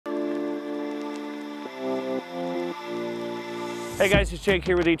Hey guys, it's Jake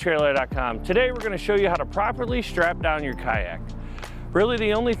here with etrailer.com. Today we're going to show you how to properly strap down your kayak. Really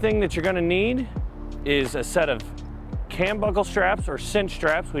the only thing that you're going to need is a set of cam buckle straps or cinch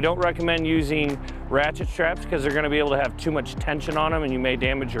straps. We don't recommend using ratchet straps because they're going to be able to have too much tension on them and you may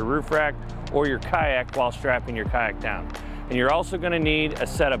damage your roof rack or your kayak while strapping your kayak down. And you're also going to need a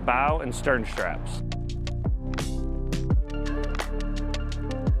set of bow and stern straps.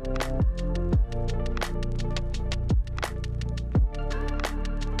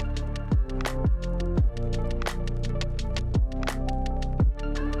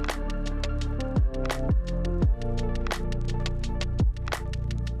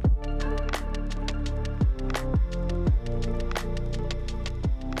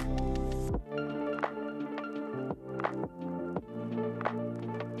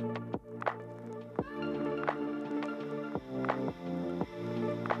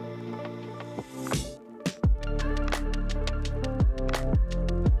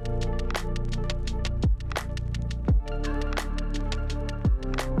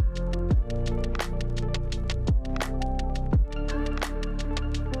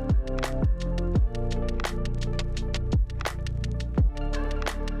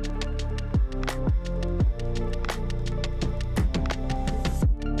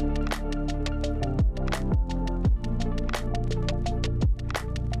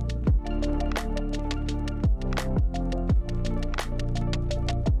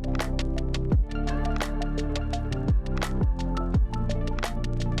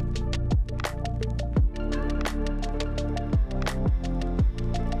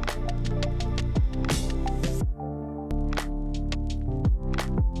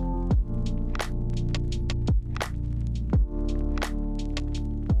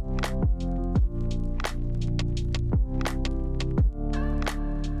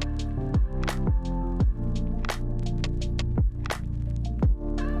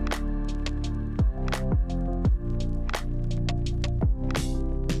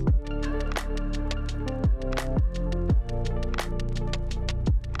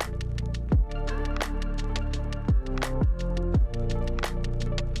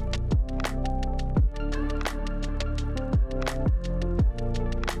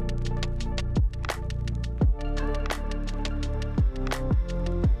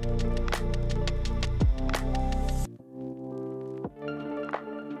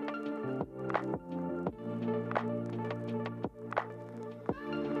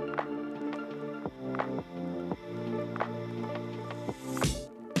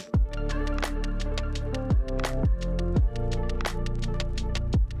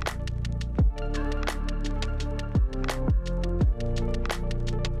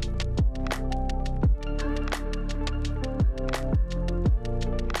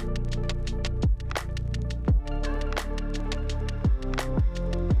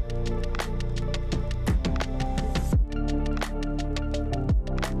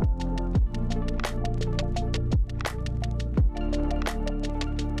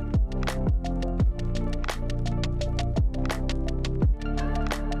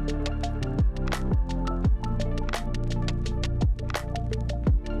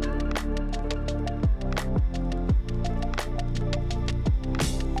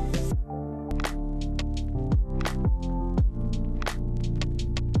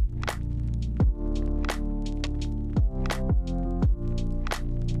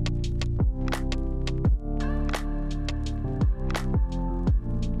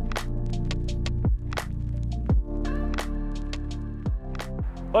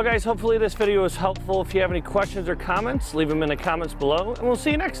 Well guys, hopefully this video was helpful. If you have any questions or comments, leave them in the comments below and we'll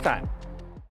see you next time.